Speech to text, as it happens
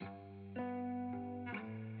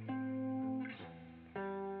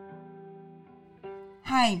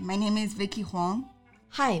Hi, my name is Vicky Huang.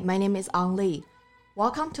 Hi, my name is Ang Lee.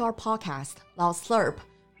 Welcome to our podcast, Lao Slurp,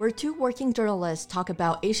 where two working journalists talk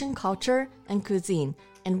about Asian culture and cuisine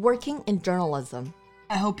and working in journalism.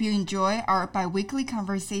 I hope you enjoy our bi-weekly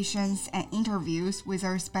conversations and interviews with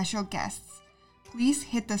our special guests. Please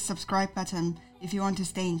hit the subscribe button if you want to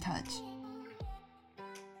stay in touch.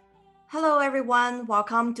 Hello, everyone.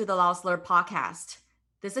 Welcome to the Lao Slurp podcast.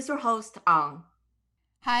 This is your host, Ang.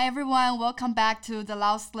 Hi, everyone. Welcome back to the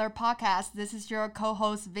Lao Slurp podcast. This is your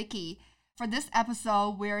co-host, Vicky. For this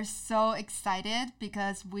episode, we're so excited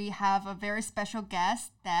because we have a very special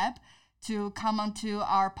guest, Deb, to come onto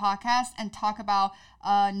our podcast and talk about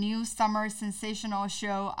a new summer sensational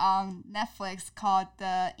show on Netflix called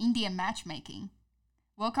The Indian Matchmaking.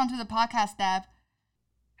 Welcome to the podcast, Deb.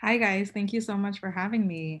 Hi, guys. Thank you so much for having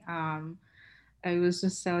me. I was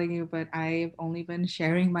just telling you, but I've only been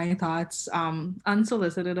sharing my thoughts,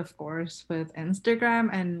 unsolicited, of course, with Instagram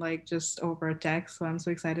and just over text. So I'm so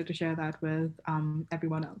excited to share that with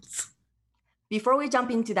everyone else. Before we jump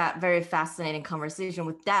into that very fascinating conversation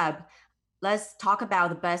with Deb, let's talk about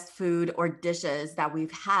the best food or dishes that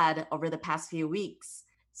we've had over the past few weeks.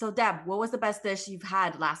 So Deb, what was the best dish you've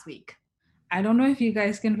had last week? I don't know if you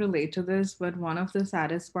guys can relate to this, but one of the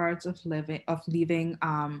saddest parts of leaving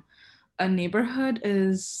a neighborhood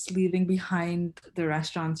is leaving behind the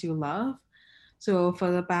restaurants you love. So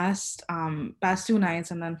for the past 2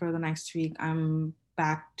 nights and then for the next week, I'm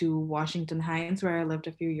back to Washington Heights where I lived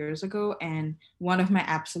a few years ago. And one of my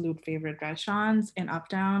absolute favorite restaurants in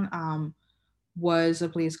Uptown was a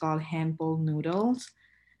place called Handful Noodles.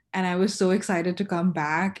 And I was so excited to come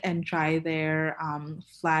back and try their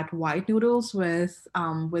flat white noodles with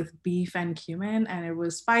beef and cumin, and it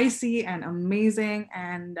was spicy and amazing.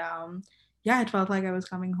 And it felt like I was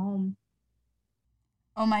coming home.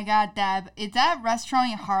 Oh my God, Deb, is that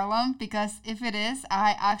restaurant in Harlem? Because if it is,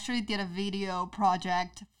 I actually did a video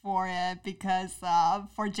project for it because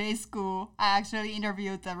for J School, I actually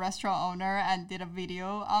interviewed the restaurant owner and did a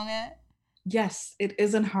video on it. Yes, it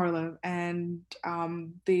is in Harlem, and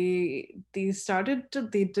they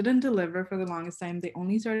didn't deliver for the longest time. They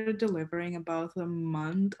only started delivering about a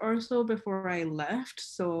month or so before I left.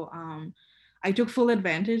 So I took full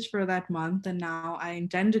advantage for that month, and now I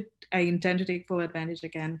intend to take full advantage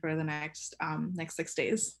again for the next 6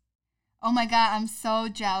 days. Oh my God, I'm so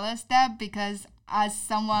jealous, Deb, because as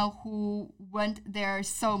someone who went there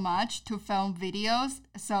so much to film videos,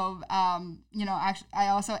 so, actually, I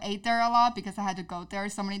also ate there a lot because I had to go there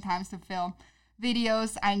so many times to film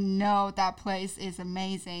videos. I know that place is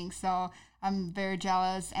amazing, so I'm very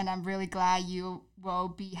jealous, and I'm really glad you will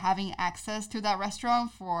be having access to that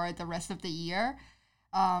restaurant for the rest of the year.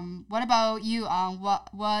 What about you?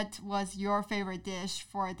 What was your favorite dish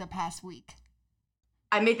for the past week?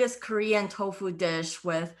 I made this Korean tofu dish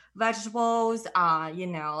with vegetables,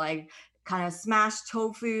 kind of smashed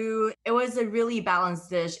tofu. It was a really balanced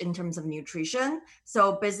dish in terms of nutrition.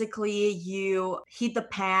 So basically, you heat the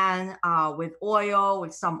pan with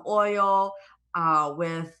some oil,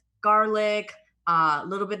 with garlic, a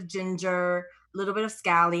little bit of ginger, a little bit of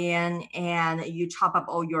scallion, and you chop up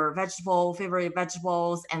all your favorite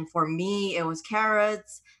vegetables. And for me, it was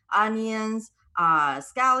carrots, onions,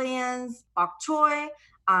 scallions, bok choy,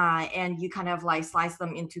 and you kind of slice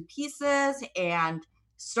them into pieces and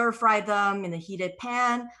stir fry them in a heated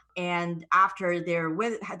pan. And after they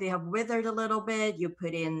have withered a little bit, you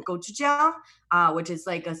put in gochujang, which is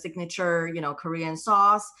like a signature, Korean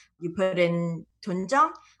sauce. You put in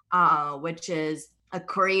doenjang, which is a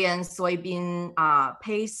Korean soybean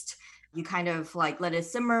paste. You kind of let it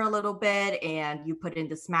simmer a little bit and you put in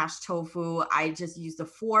the smashed tofu. I just used a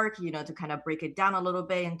fork, to kind of break it down a little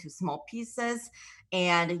bit into small pieces.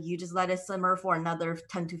 And you just let it simmer for another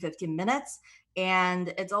 10 to 15 minutes.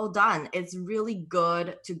 And it's all done. It's really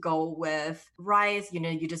good to go with rice.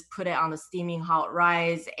 You just put it on the steaming hot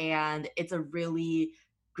rice and it's a really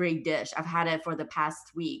great dish. I've had it for the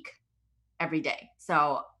past week every day.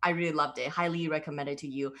 So I really loved it. Highly recommend it to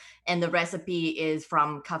you. And the recipe is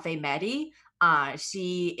from Cafe Maddie.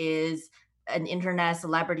 She is an internet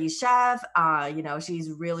celebrity chef. She's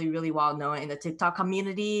really, really well known in the TikTok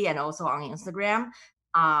community and also on Instagram.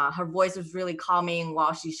 Her voice is really calming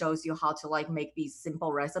while she shows you how to make these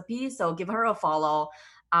simple recipes. So give her a follow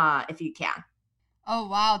if you can. Oh,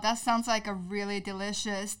 wow. That sounds like a really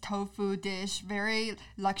delicious tofu dish. Very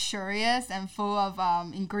luxurious and full of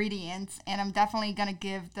ingredients. And I'm definitely going to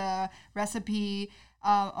give the recipe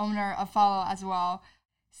owner a follow as well.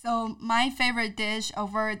 So my favorite dish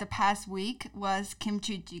over the past week was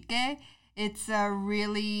kimchi jjigae. It's a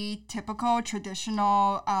really typical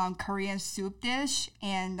traditional Korean soup dish.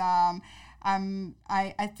 And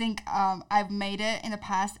I think I've made it in the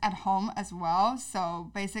past at home as well.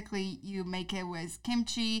 So basically, you make it with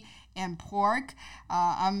kimchi and pork.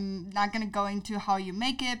 I'm not gonna go into how you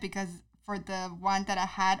make it because for the one that I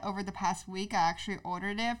had over the past week, I actually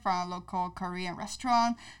ordered it from a local Korean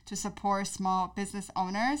restaurant to support small business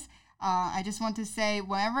owners. I just want to say,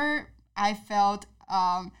 whenever I felt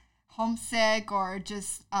homesick or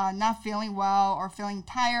just not feeling well or feeling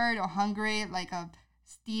tired or hungry, like a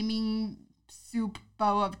steaming soup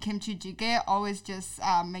bowl of kimchi jjigae always just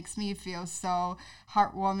makes me feel so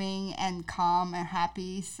heartwarming and calm and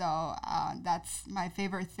happy. So that's my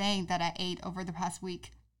favorite thing that I ate over the past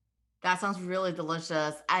week. That sounds really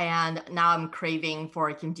delicious. And now I'm craving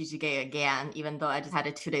for kimchi jjigae again, even though I just had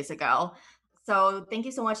it 2 days ago. So thank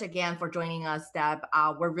you so much again for joining us, Deb.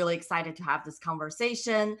 We're really excited to have this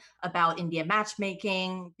conversation about Indian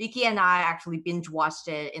matchmaking. Vicky and I actually binge watched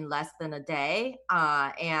it in less than a day,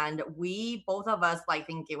 and we both of us like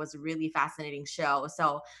think it was a really fascinating show.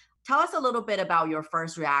 So tell us a little bit about your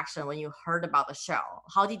first reaction when you heard about the show.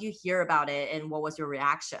 How did you hear about it, and what was your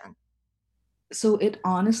reaction? So it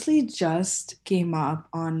honestly just came up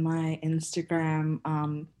on my Instagram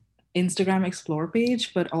Explore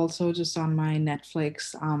page, but also just on my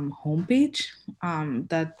Netflix homepage,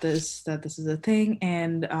 that this is a thing.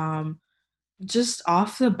 And just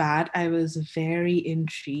off the bat, I was very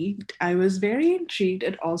intrigued. I was very intrigued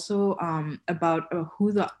at also about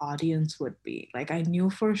who the audience would be. Like I knew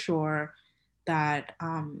for sure that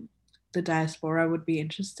the diaspora would be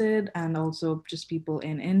interested and also just people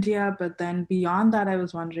in India. But then beyond that, I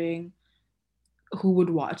was wondering who would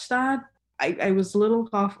watch that. I was a little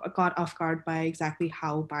caught off guard by exactly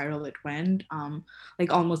how viral it went,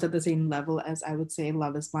 like almost at the same level as I would say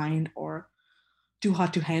Love is Blind or Too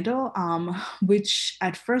Hot to Handle, which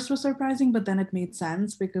at first was surprising, but then it made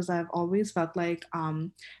sense because I've always felt like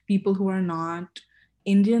people who are not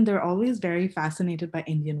Indian, they're always very fascinated by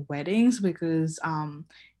Indian weddings because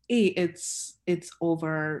it's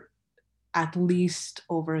over at least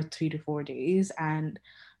over 3 to 4 days, and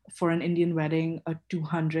for an Indian wedding, a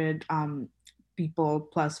 200 people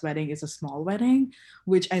plus wedding is a small wedding,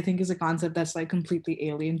 which I think is a concept that's like completely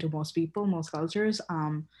alien to most people, most cultures.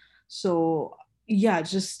 So yeah,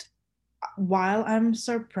 just while I'm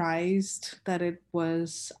surprised that it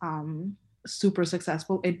was super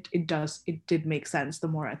successful, it did make sense the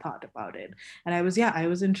more I thought about it. And I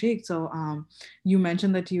was intrigued. So you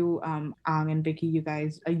mentioned that you Ang and Vicky, you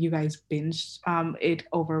guys binged it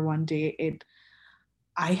over one day. It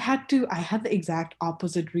I had the exact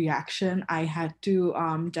opposite reaction. I had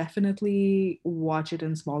to definitely watch it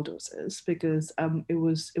in small doses because it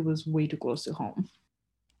was way too close to home.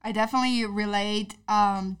 I definitely relate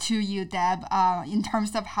to you, Deb, in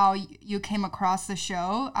terms of how you came across the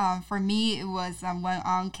show. For me, it was when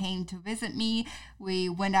An came to visit me. We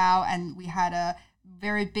went out and we had a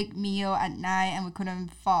very big meal at night and we couldn't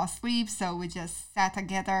fall asleep. So we just sat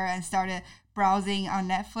together and started browsing on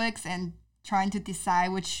Netflix and trying to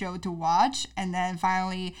decide which show to watch. And then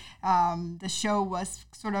finally, the show was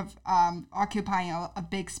sort of occupying a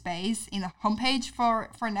big space in the homepage for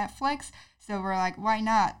Netflix. So we're like, why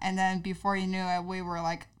not? And then before you knew it, we were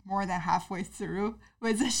like more than halfway through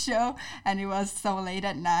with the show, and it was so late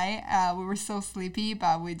at night. We were so sleepy,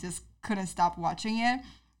 but we just couldn't stop watching it.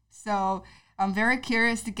 So I'm very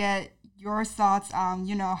curious to get your thoughts on,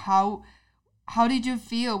 how did you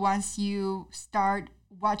feel once you start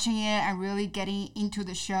watching it and really getting into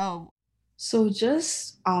the show? So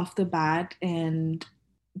just off the bat, and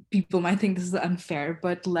people might think this is unfair,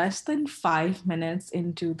 but less than 5 minutes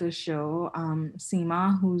into the show,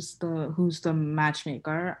 Seema, who's the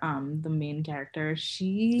matchmaker, the main character,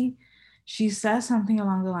 she says something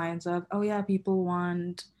along the lines of, "Oh yeah, people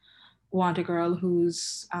want a girl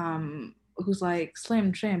who's like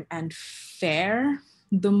slim, trim, and fair."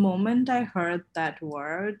 The moment I heard that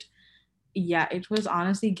word, yeah, it was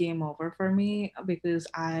honestly game over for me because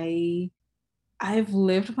I've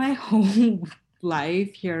lived my whole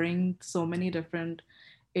life hearing so many different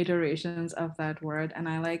iterations of that word, and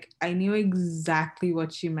I knew exactly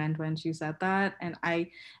what she meant when she said that. And I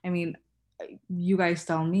mean, you guys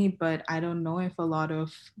tell me, but I don't know if a lot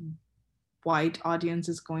of white audience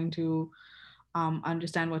is going to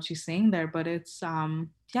understand what she's saying there. But it's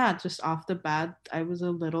yeah, just off the bat, I was a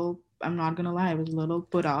little, I'm not gonna lie, I was a little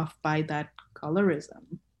put off by that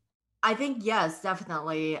colorism. I think yes,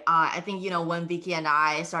 definitely. I think when Vicky and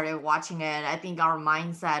I started watching it, I think our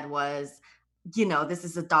mindset was, this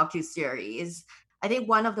is a docu series. I think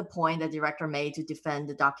one of the point the director made to defend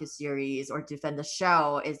the docuseries or defend the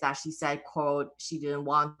show is that she said, quote, she didn't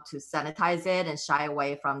want to sanitize it and shy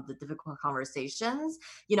away from the difficult conversations,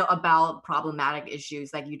 about problematic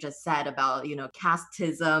issues like you just said about,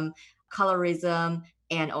 casteism, colorism,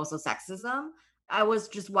 and also sexism. I was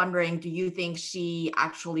just wondering, do you think she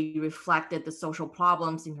actually reflected the social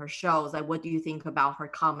problems in her shows? Like, what do you think about her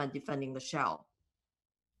comment defending the show?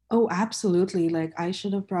 Oh, absolutely. Like I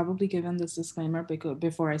should have probably given this disclaimer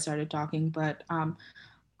before I started talking, but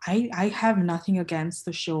I have nothing against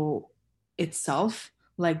the show itself,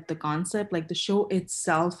 like the concept, like the show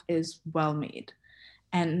itself is well made.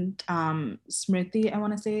 And Smriti, I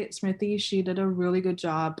want to say Smriti, she did a really good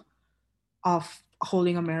job of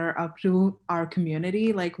holding a mirror up to our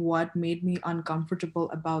community. Like what made me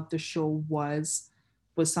uncomfortable about the show was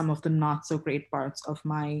some of the not so great parts of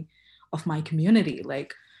my community.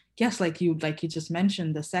 Like yes, like you just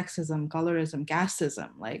mentioned, the sexism, colorism, casteism,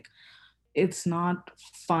 like it's not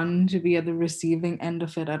fun to be at the receiving end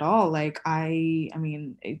of it at all. Like I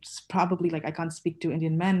mean, it's probably like I can't speak to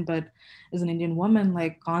Indian men, but as an Indian woman,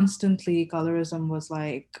 like constantly colorism was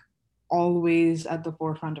like always at the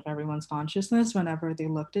forefront of everyone's consciousness whenever they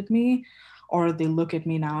looked at me, or they look at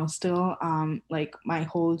me now still. Like my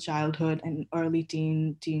whole childhood and early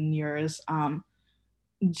teen years,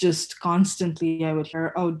 just constantly I would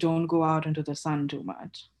hear, oh, don't go out into the sun too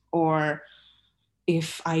much. Or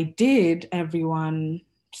if I did, everyone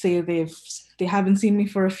say they haven't seen me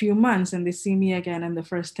for a few months and they see me again, and the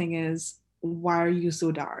first thing is, why are you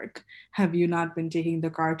so dark? Have you not been taking the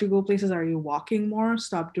car to go places? Are you walking more?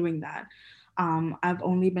 Stop doing that. I've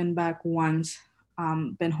only been back once,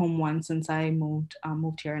 been home once since I moved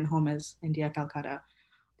here, and home is India, Calcutta.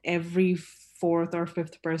 Every fourth or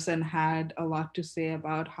fifth person had a lot to say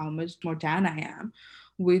about how much more tan I am,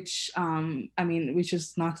 which I mean, which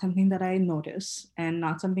is not something that I notice and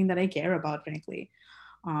not something that I care about, frankly.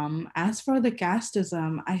 As for the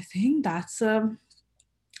casteism, I think that's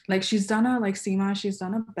like she's done a like Seema, she's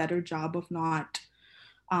done a better job of not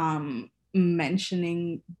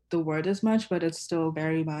mentioning the word as much, but it's still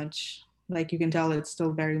very much like you can tell it's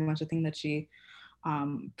still very much a thing that she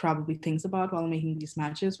probably thinks about while making these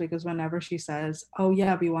matches, because whenever she says, oh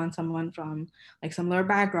yeah, we want someone from like similar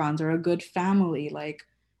backgrounds or a good family, like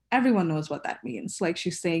everyone knows what that means. Like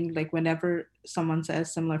she's saying, like whenever someone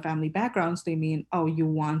says similar family backgrounds, they mean, oh, you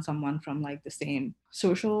want someone from like the same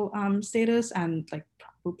social status and like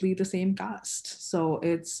probably the same caste. So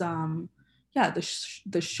it's yeah,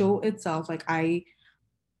 the show itself, like I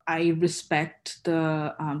respect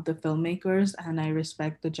the filmmakers, and I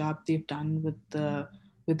respect the job they've done with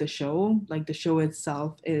the show. Like the show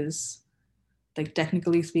itself is, like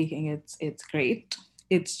technically speaking, it's great.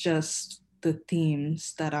 It's just the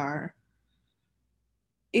themes that are,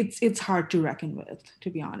 it's hard to reckon with, to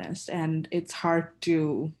be honest, and it's hard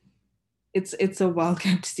to, it's a well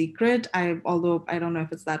kept secret. Although I don't know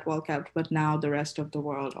if it's that well kept, but now the rest of the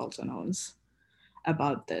world also knows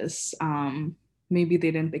about this. Maybe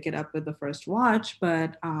they didn't pick it up with the first watch,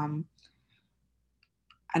 but and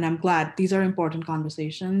I'm glad these are important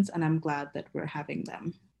conversations, and I'm glad that we're having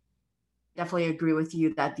them. Definitely agree with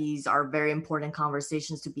you that these are very important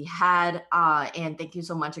conversations to be had. And thank you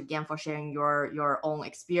so much again for sharing your own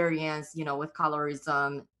experience, with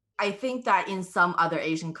colorism. I think that in some other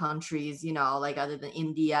Asian countries, like other than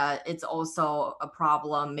India, it's also a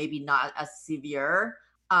problem, maybe not as severe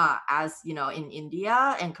as, in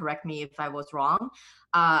India. And correct me if I was wrong.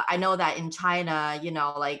 I know that in China,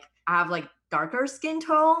 like I have like darker skin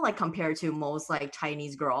tone, like compared to most like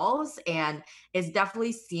Chinese girls. And it's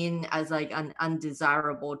definitely seen as like an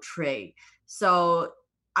undesirable trait. So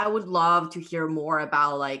I would love to hear more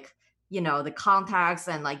about like, the context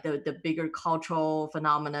and like the bigger cultural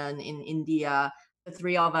phenomenon in India. The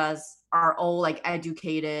three of us are all like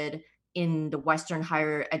educated in the Western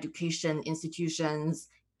higher education institutions,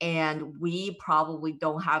 and we probably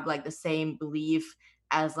don't have like the same belief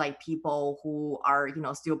as like people who are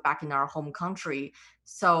still back in our home country.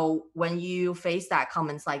 So when you face that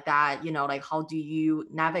comments like that, like how do you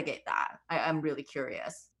navigate that? I'm really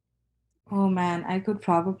curious. Oh man, I could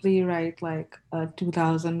probably write like a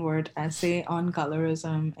 2,000 word essay on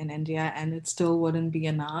colorism in India, and it still wouldn't be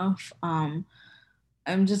enough.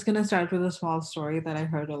 I'm just gonna start with a small story that I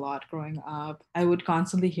heard a lot growing up. I would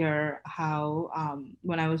constantly hear how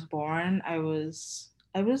when I was born, I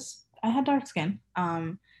had dark skin,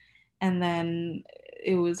 and then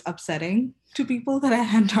it was upsetting to people that I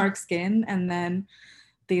had dark skin, and then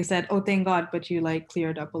they said, "Oh, thank God, but you like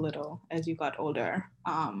cleared up a little as you got older."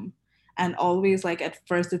 And always like at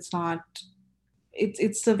first, it's not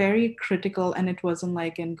it's a very critical, and it wasn't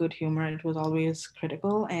like in good humor. It was always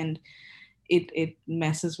critical, and it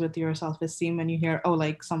messes with your self-esteem when you hear, oh,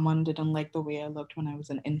 like someone didn't like the way I looked when I was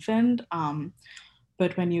an infant.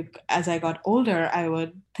 But as I got older, I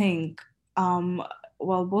would think,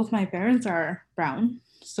 well, both my parents are brown,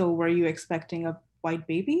 so were you expecting a white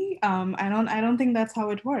baby? I don't think that's how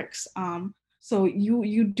it works. So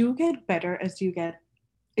you do get better as you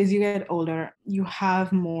get older. You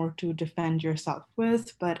have more to defend yourself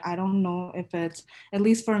with, but I don't know if it's, at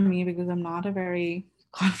least for me, because I'm not a very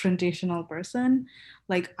confrontational person.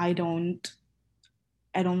 Like I don't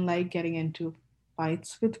like getting into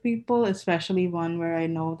fights with people, especially one where I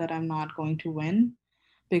know that I'm not going to win,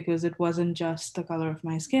 because it wasn't just the color of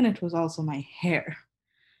my skin, it was also my hair,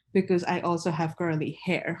 because I also have curly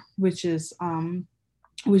hair, which is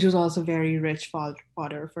also very rich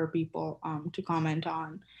fodder for people to comment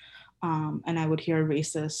on. And I would hear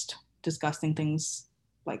racist, disgusting things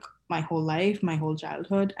like my whole life, my whole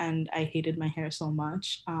childhood, and I hated my hair so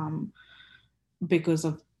much because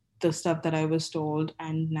of the stuff that I was told.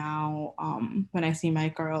 And now, when I see my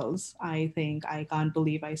curls, I think I can't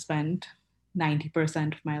believe I spent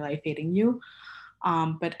 90% of my life hating you.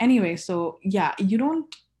 But anyway, so yeah,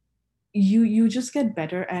 you just get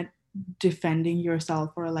better at defending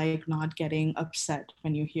yourself, or like not getting upset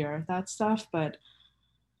when you hear that stuff. But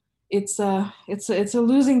it's a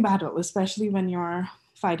losing battle, especially when you're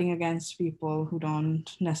fighting against people who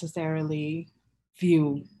don't necessarily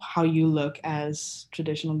view how you look as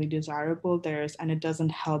traditionally desirable. And it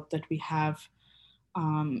doesn't help that we have,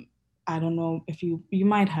 I don't know if you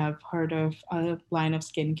might have heard of a line of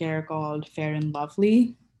skincare called Fair and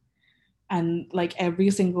Lovely. And like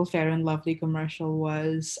every single Fair and Lovely commercial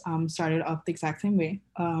was started off the exact same way.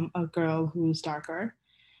 A girl who's darker,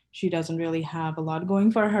 she doesn't really have a lot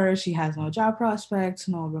going for her. She has no job prospects,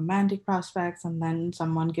 no romantic prospects. And then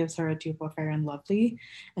someone gives her a tube of Fair and Lovely,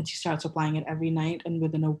 and she starts applying it every night. And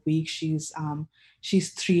within a week, she's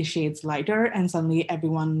 3 shades lighter, and suddenly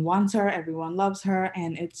everyone wants her, everyone loves her,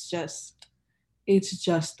 and it's just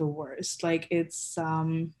the worst. Like it's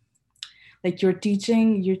like you're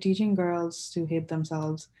teaching girls to hate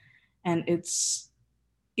themselves, and it's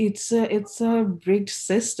a rigged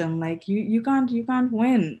system. Like you can't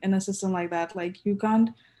win in a system like that. Like you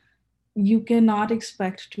cannot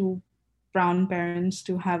expect brown parents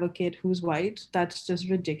to have a kid who's white. That's just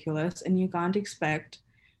ridiculous. And you can't expect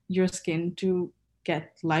your skin to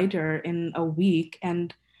get lighter in a week.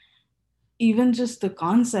 And even just the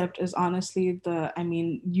concept is honestly,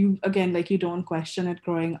 you again, like, you don't question it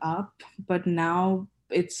growing up, but now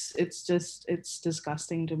it's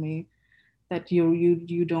disgusting to me that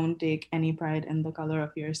you don't take any pride in the color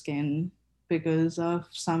of your skin because of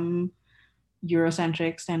some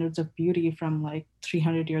Eurocentric standards of beauty from like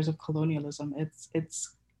 300 years of colonialism.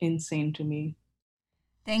 It's insane to me.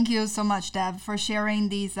 Thank you so much, Deb, for sharing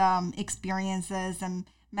these experiences and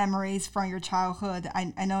memories from your childhood.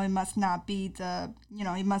 I know it must not be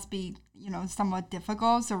it must be, somewhat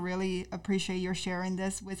difficult. So really appreciate your sharing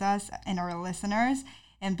this with us and our listeners.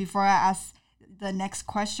 And before I ask the next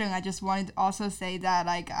question, I just wanted to also say that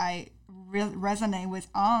like I resonate with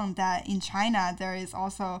that in China there is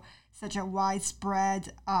also such a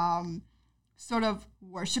widespread sort of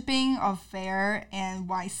worshiping of fair and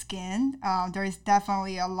white skin. There is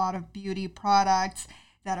definitely a lot of beauty products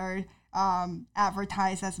that are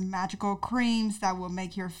advertised as magical creams that will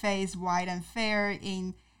make your face white and fair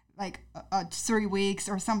in like 3 weeks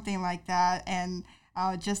or something like that. And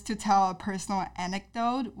just to tell a personal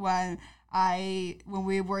anecdote, when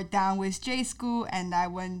we were down with J School and I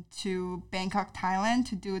went to Bangkok, Thailand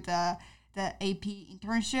to do the AP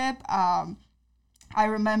internship. I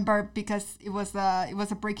remember because it was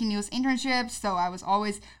a breaking news internship, so I was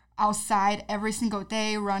always outside every single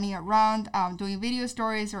day, running around, doing video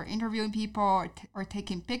stories or interviewing people or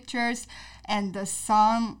taking pictures. And the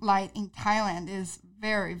sunlight in Thailand is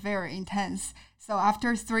very, very intense. So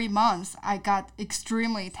after 3 months, I got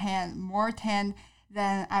extremely tan, more tan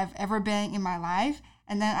than I've ever been in my life.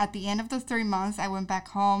 And then at the end of the 3 months, I went back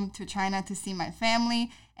home to China to see my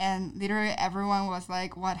family. And literally everyone was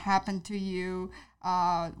like, what happened to you?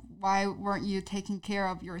 Why weren't you taking care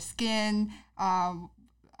of your skin?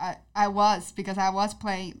 I was, because I was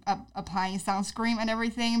applying sunscreen and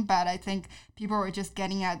everything, but I think people were just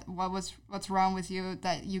getting at what's wrong with you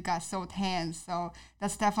that you got so tan. So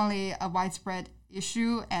that's definitely a widespread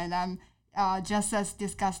issue, and I'm just as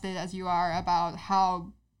disgusted as you are about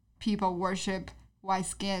how people worship white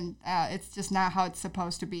skin. It's just not how it's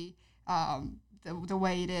supposed to be, the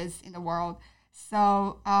way it is in the world.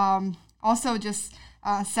 So also just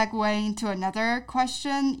segueing to another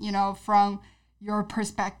question, from your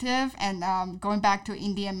perspective and going back to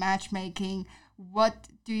Indian matchmaking, what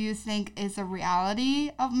do you think is the reality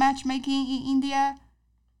of matchmaking in India?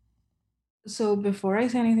 So before I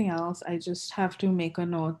say anything else, I just have to make a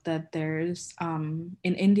note that there's in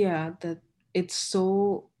India that it's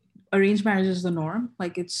so arranged marriage is the norm.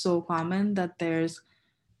 Like it's so common that there's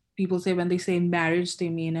people say when they say marriage, they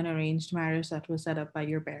mean an arranged marriage that was set up by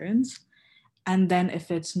your parents. And then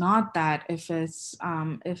if it's not that, if it's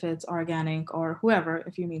organic or whoever,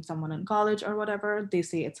 if you meet someone in college or whatever, they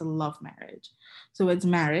say it's a love marriage. So it's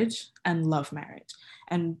marriage and love marriage,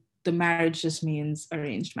 and the marriage just means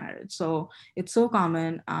arranged marriage. So it's so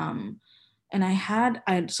common. And I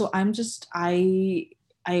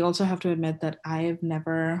also have to admit that I've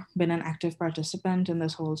never been an active participant in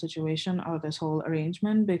this whole situation or this whole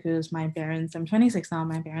arrangement because my parents, I'm 26 now,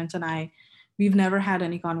 my parents and I, we've never had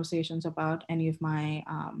any conversations about any of my,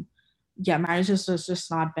 marriage has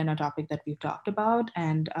just not been a topic that we've talked about.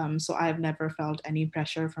 And so I've never felt any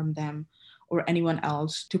pressure from them or anyone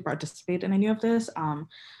else to participate in any of this.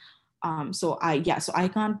 So I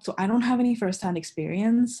don't have any firsthand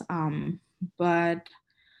experience. But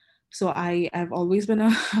so I've always been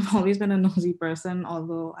a I've always been a nosy person,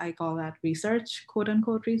 although I call that research, quote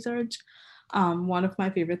unquote research. One of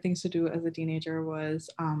my favorite things to do as a teenager was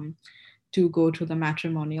to go to the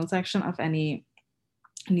matrimonial section of any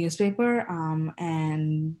newspaper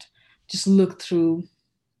and just look through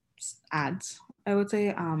ads, I would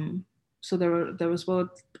say. So there was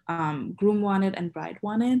both groom wanted and bride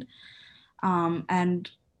wanted, and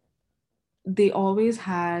they always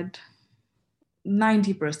had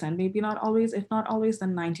 90%, maybe not always, if not always,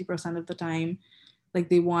 then 90% of the time, like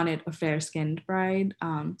they wanted a fair skinned bride.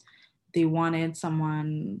 They wanted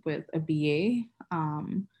someone with a BA,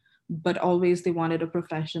 but always they wanted a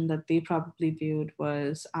profession that they probably viewed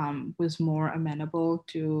was more amenable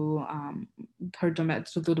to to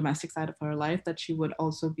the domestic side of her life, that she would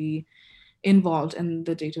also be involved in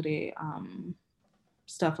the day-to-day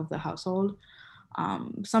stuff of the household.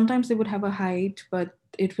 Sometimes they would have a height, but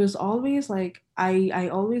it was always like I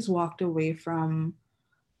always walked away from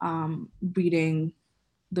reading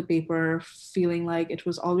the paper feeling like it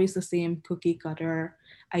was always the same cookie cutter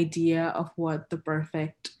idea of what the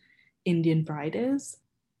perfect Indian bride is.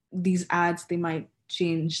 These ads, they might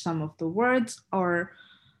change some of the words or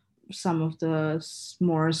some of the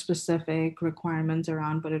more specific requirements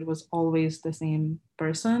around, but it was always the same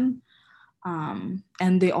person. And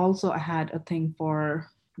they also had a thing for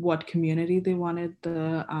what community they wanted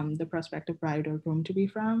the prospective bride or groom to be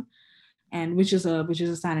from, and which is a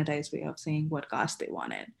sanitized way of saying what caste they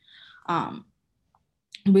wanted. Um,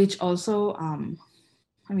 which also,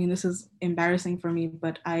 I mean, this is embarrassing for me,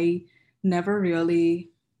 but I never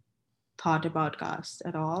really thought about caste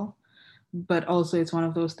at all. But also, it's one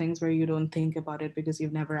of those things where you don't think about it because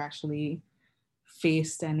you've never actually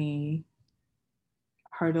faced any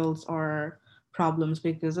hurdles or problems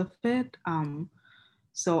because of it.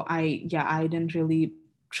 So I didn't really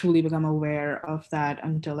truly become aware of that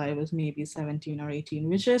until I was maybe 17 or 18,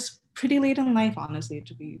 which is pretty late in life, honestly,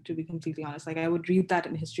 to be completely honest. Like I would read that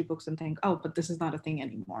in history books and think, oh, but this is not a thing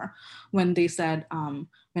anymore. When they said,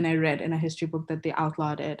 when I read in a history book that they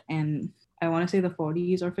outlawed it, and I want to say the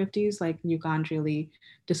 40s or 50s, like you can't really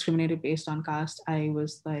discriminate it based on caste. I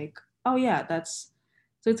was like, oh yeah, so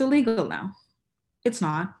it's illegal now. It's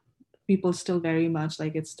not. People still very much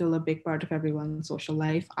like it's still a big part of everyone's social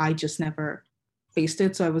life. I just never faced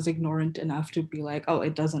it. So I was ignorant enough to be like, oh,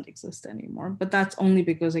 it doesn't exist anymore. But that's only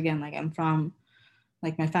because, again, like I'm from,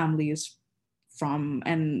 like my family is from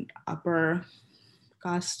an upper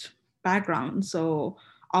caste background. So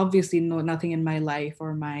obviously, nothing in my life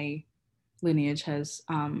or my lineage has,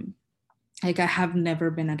 like, I have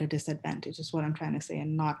never been at a disadvantage, is what I'm trying to say,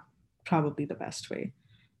 and not probably the best way.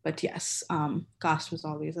 But yes, caste was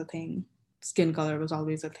always a thing. Skin color was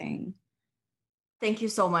always a thing. Thank you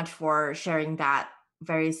so much for sharing that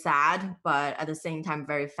very sad, but at the same time,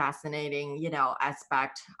 very fascinating,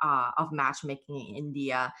 aspect of matchmaking in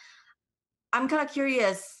India. I'm kind of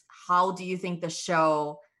curious, how do you think the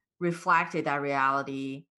show reflected that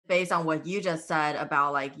reality based on what you just said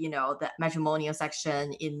about like, the matrimonial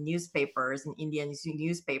section in newspapers, in Indian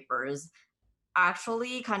newspapers,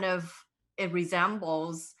 actually kind of it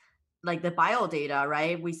resembles like the bio data,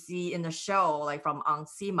 right? We see in the show, like from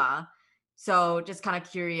Angsima. So just kind of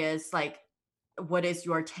curious, like, what is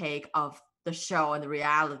your take of the show and the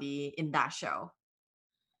reality in that show?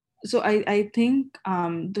 So I think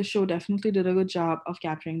the show definitely did a good job of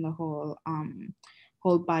capturing the whole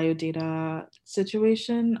biodata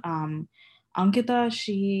situation.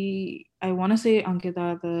 Ankita, I want to say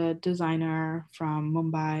Ankita, the designer from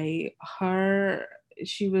Mumbai,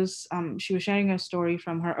 she was sharing a story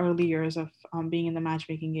from her early years of being in the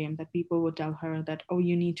matchmaking game, that people would tell her that, oh,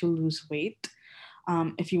 you need to lose weight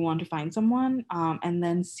if you want to find someone. And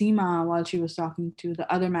then Seema, while she was talking to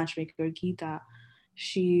the other matchmaker, Geeta,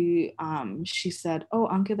 she said, oh,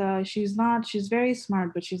 Ankita, she's very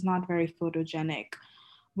smart, but she's not very photogenic,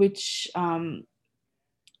 which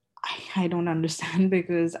I don't understand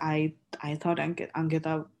because I thought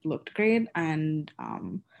Ankita looked great. And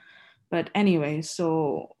but anyway,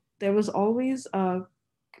 so there was always a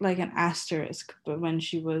like an asterisk when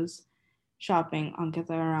she was shopping Ankita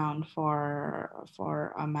around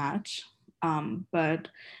for a match. But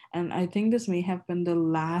and I think this may have been the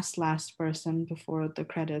last person before the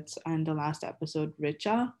credits and the last episode,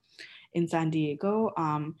 Richa in San Diego.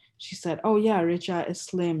 She said, "Oh yeah, Richa is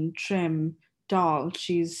slim, trim, tall.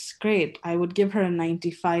 She's great. I would give her a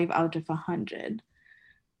 95 out of 100,"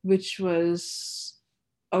 which was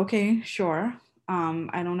okay, sure.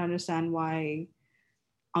 I don't understand why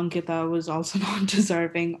Ankita was also not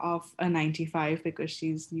deserving of a 95, because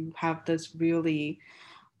you have this really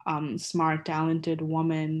smart, talented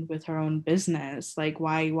woman with her own business. Like,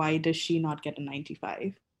 why does she not get a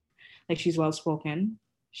 95? Like, she's well spoken.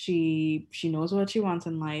 She knows what she wants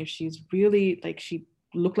in life. She's really like, she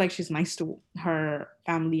looked like she's nice to her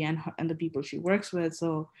family and the people she works with.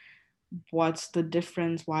 So what's the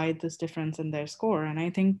difference? Why this difference in their score? And I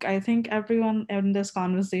think everyone in this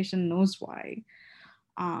conversation knows why.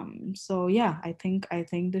 So yeah, I think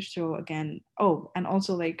the show again. Oh, and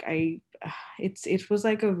also like it was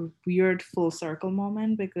like a weird full circle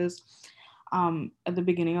moment, because at the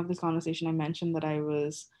beginning of this conversation I mentioned that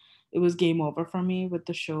it was game over for me with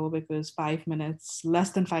the show, because 5 minutes,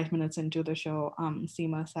 less than 5 minutes into the show,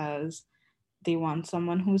 Seema says they want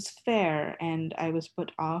someone who's fair, and I was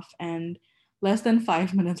put off. And less than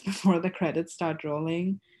 5 minutes before the credits start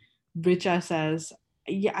rolling, Richa says,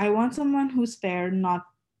 yeah, I want someone who's fair, not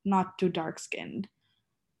too dark skinned.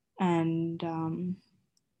 And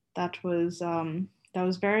that was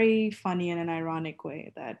very funny in an ironic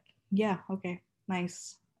way. That, yeah, okay,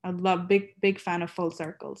 nice. I love, big fan of full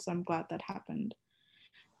circles, so I'm glad that happened.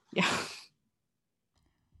 Yeah.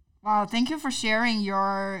 Wow, thank you for sharing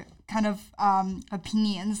your kind of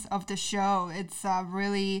opinions of the show. It's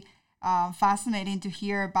really fascinating to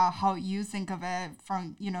hear about how you think of it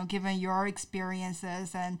from, given your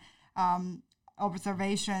experiences and um,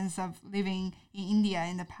 observations of living in India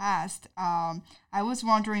in the past. I was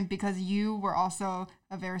wondering, because you were also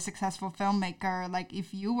a very successful filmmaker, like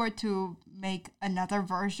if you were to make another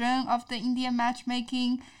version of the Indian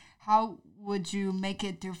matchmaking, how would you make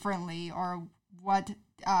it differently, or what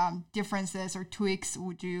differences or tweaks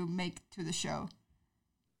would you make to the show?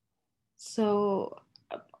 So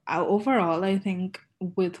overall, I think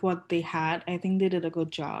with what they had, I think they did a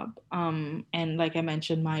good job. And like I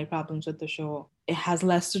mentioned, my problems with the show, it has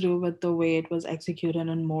less to do with the way it was executed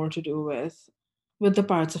and more to do with the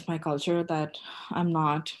parts of my culture that I'm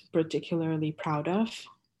not particularly proud of.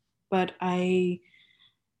 But I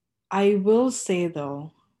will say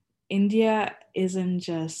though, India isn't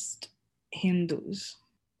just Hindus.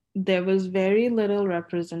 There was very little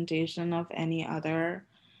representation of any other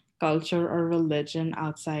culture or religion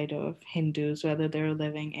outside of Hindus, whether they're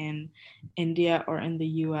living in India or in the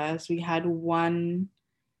US. We had one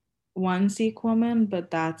Sikh woman,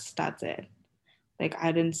 but that's it. Like,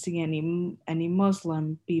 I didn't see any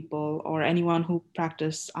Muslim people or anyone who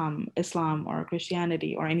practiced Islam or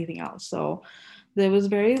Christianity or anything else. So there was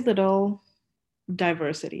very little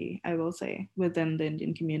diversity, I will say, within the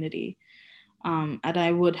Indian community. And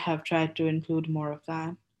I would have tried to include more of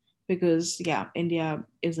that, because yeah, India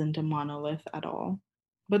isn't a monolith at all.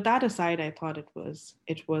 But that aside, I thought it was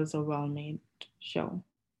a well-made show.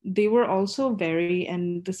 They were also very,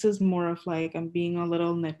 and this is more of like, I'm being a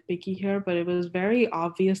little nitpicky here, but it was very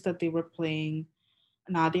obvious that they were playing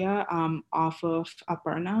Nadia off of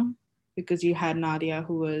Aparna, because you had Nadia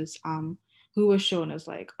who was shown as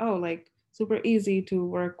like, oh, like super easy to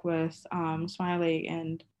work with, smiling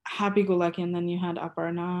and happy go lucky, and then you had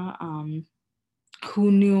Aparna,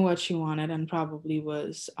 who knew what she wanted and probably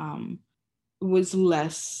was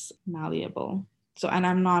less malleable. So, and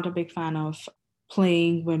I'm not a big fan of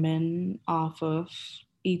playing women off of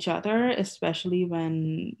each other, especially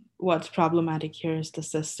when what's problematic here is the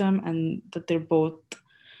system and that they're both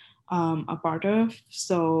a part of.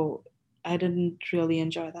 So I didn't really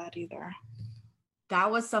enjoy that either.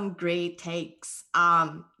 That was some great takes.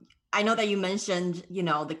 I know that you mentioned,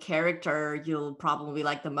 the character you'll probably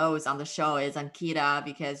like the most on the show is Ankita,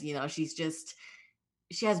 because, she's just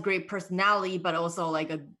she has great personality, but also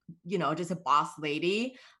like a, just a boss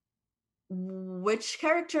lady. Which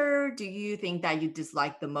character do you think that you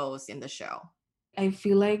dislike the most in the show? I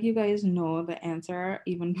feel like you guys know the answer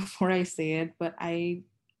even before I say it, but I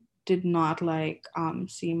did not like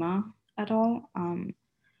Seema at all.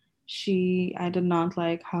 I did not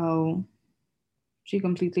like how she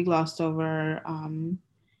completely glossed over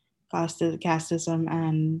casteism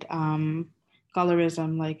and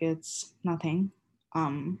colorism like it's nothing.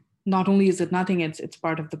 Not only is it nothing, it's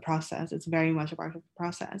part of the process. It's very much a part of the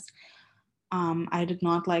process. I did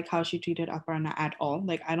not like how she treated Aparna at all.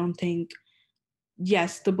 Like, I don't think,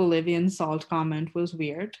 yes, the Bolivian salt comment was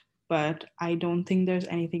weird, but I don't think there's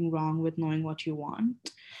anything wrong with knowing what you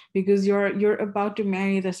want, because you're about to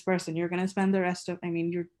marry this person. You're going to spend the rest of, I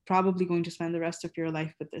mean, you're probably going to spend the rest of your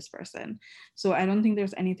life with this person. So I don't think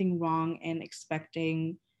there's anything wrong in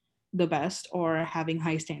expecting the best or having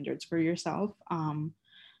high standards for yourself.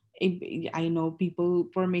 I know people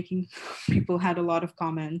were making, people had a lot of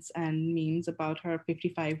comments and memes about her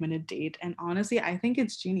 55-minute date. And honestly, I think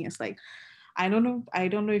it's genius. Like, I don't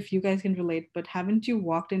know if you guys can relate, but haven't you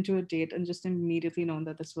walked into a date and just immediately known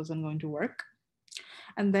that this wasn't going to work?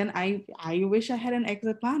 And then I wish I had an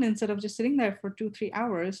exit plan instead of just sitting there for 2-3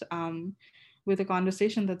 hours with a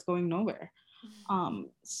conversation that's going nowhere.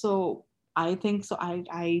 So I think so.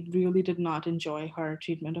 I really did not enjoy her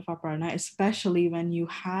treatment of Aparna, especially when you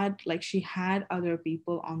had, like, she had other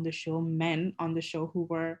people on the show, men on the show, who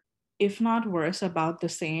were, if not worse, about the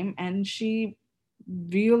same. And she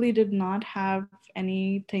really did not have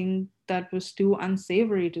anything that was too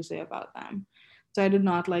unsavory to say about them. So I did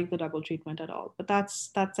not like the double treatment at all. But that's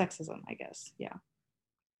sexism, I guess. Yeah.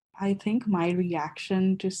 I think my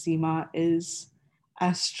reaction to Seema is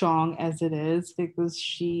as strong as it is because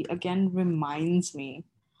she again reminds me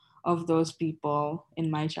of those people in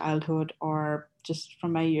my childhood or just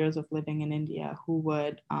from my years of living in India who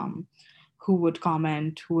would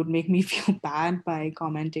comment, who would make me feel bad by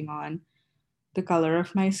commenting on the color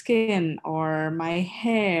of my skin or my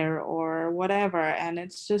hair or whatever. And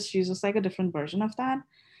it's just, she's just like a different version of that.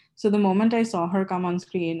 So the moment I saw her come on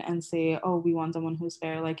screen and say, "Oh, we want someone who's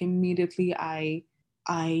fair," like immediately I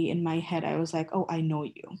in my head I was like, "Oh, I know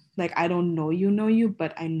you." Like, I don't know you,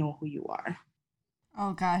 but I know who you are.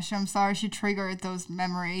 Oh gosh, I'm sorry she triggered those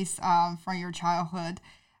memories from your childhood.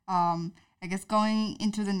 I guess going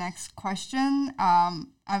into the next question,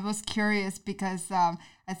 I was curious because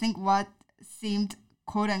I think what seemed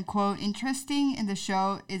quote unquote interesting in the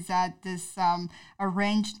show is that this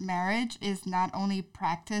arranged marriage is not only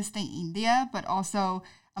practiced in India but also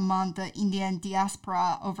among the Indian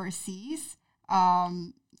diaspora overseas.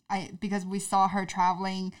 Because we saw her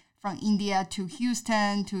traveling from India to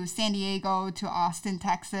Houston to San Diego to Austin,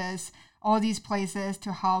 Texas, all these places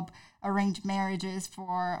to help arrange marriages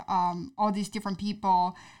for all these different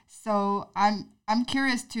people. So I'm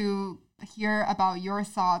curious to hear about your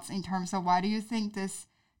thoughts in terms of why do you think this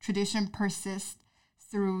tradition persists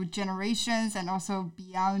through generations and also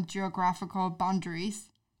beyond geographical boundaries?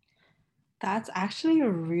 That's actually a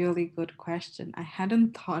really good question. I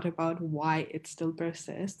hadn't thought about why it still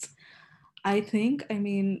persists. I think, I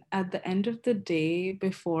mean, at the end of the day,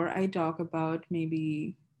 before I talk about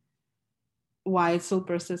maybe why it still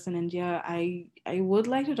persists in India, I would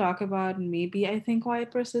like to talk about maybe I think why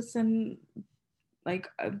it persists in like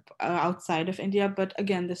outside of India. But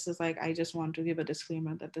again, this is like, I just want to give a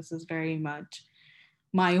disclaimer that this is very much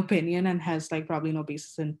my opinion and has like probably no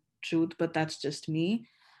basis in truth, but that's just me.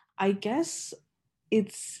 I guess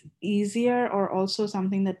it's easier or also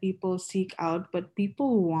something that people seek out, but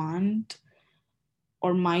people want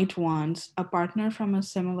or might want a partner from a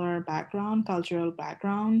similar background, cultural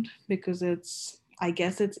background, because it's, I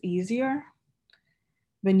guess it's easier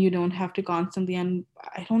when you don't have to constantly, and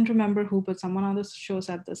I don't remember who, but someone on this show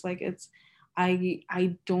said this, like it's,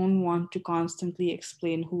 I don't want to constantly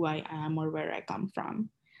explain who I am or where I come from.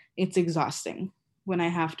 It's exhausting when I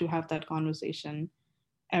have to have that conversation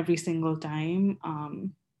every single time.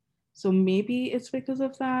 So maybe it's because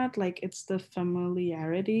of that, like it's the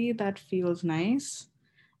familiarity that feels nice,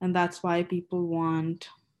 and that's why people want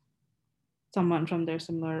someone from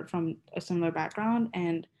a similar background.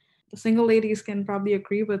 And the single ladies can probably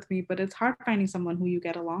agree with me, but it's hard finding someone who you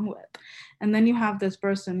get along with. And then you have this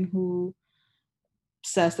person who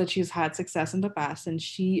says that she's had success in the past and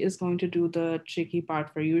she is going to do the tricky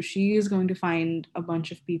part for you. She is going to find a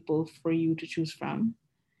bunch of people for you to choose from.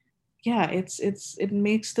 Yeah, it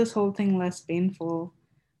makes this whole thing less painful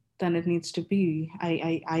than it needs to be.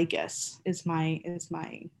 I guess is my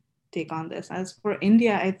take on this. As for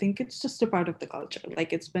India, I think it's just a part of the culture.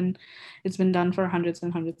 Like it's been done for hundreds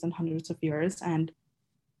and hundreds and hundreds of years, and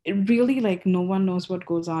it really, like, no one knows what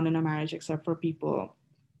goes on in a marriage except for people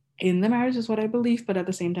in the marriage, is what I believe. But at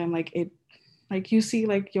the same time, like you see,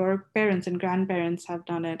 like, your parents and grandparents have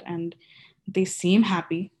done it and they seem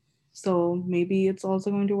happy. So maybe it's also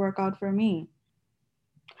going to work out for me.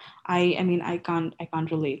 I mean, I can't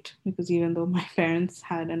relate, because even though my parents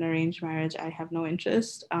had an arranged marriage, I have no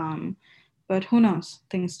interest. But who knows?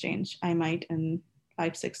 Things change. I might in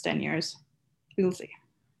 5, 6, 10 years. We'll see.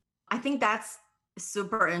 I think that's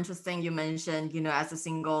super interesting. You mentioned, as a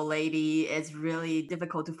single lady, it's really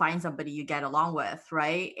difficult to find somebody you get along with,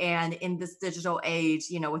 right? And in this digital age,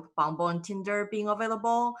 with Bumble and Tinder being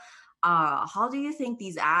available, how do you think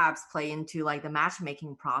these apps play into like the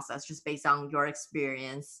matchmaking process, just based on your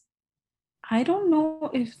experience? I don't know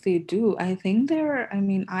if they do. I think they're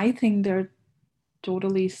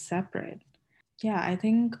totally separate. Yeah, I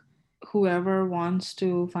think whoever wants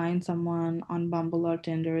to find someone on Bumble or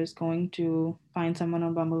Tinder is going to find someone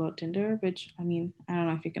on Bumble or Tinder, which, I mean, I don't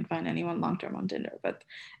know if you can find anyone long term on Tinder, but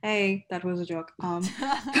hey, that was a joke. But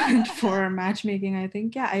for matchmaking, I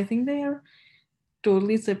think they are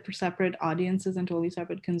totally separate audiences and totally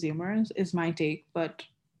separate consumers, is my take. But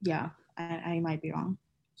yeah, I might be wrong.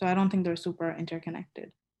 So I don't think they're super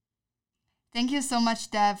interconnected. Thank you so much,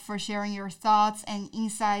 Deb, for sharing your thoughts and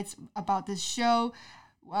insights about this show.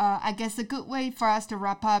 I guess a good way for us to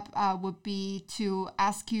wrap up would be to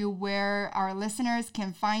ask you where our listeners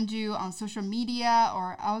can find you on social media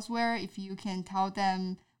or elsewhere, if you can tell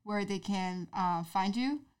them where they can find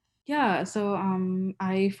you. Yeah, so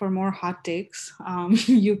I for more hot takes,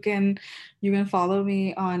 you can follow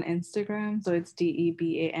me on Instagram. So it's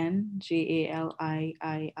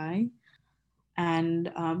DEBANJALII. And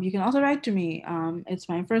you can also write to me. It's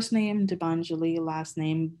my first name, Debanjali, last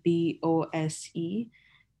name BOSE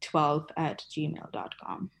 12 at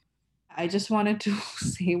gmail.com. I just wanted to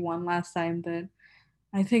say one last time that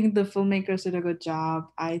I think the filmmakers did a good job.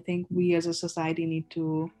 I think we as a society need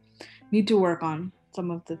to work on some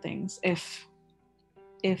of the things if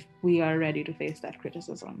we are ready to face that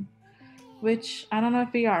criticism, which I don't know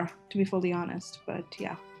if we are, to be fully honest, but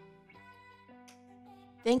yeah.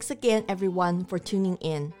 Thanks again, everyone, for tuning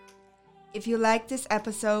in. If you like this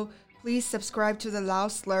episode, please subscribe to the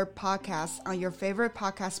Loud Slurp podcast on your favorite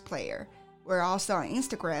podcast player. We're also on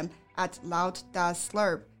Instagram at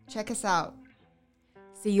loud.slurp. Check us out.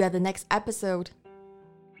 See you at the next episode.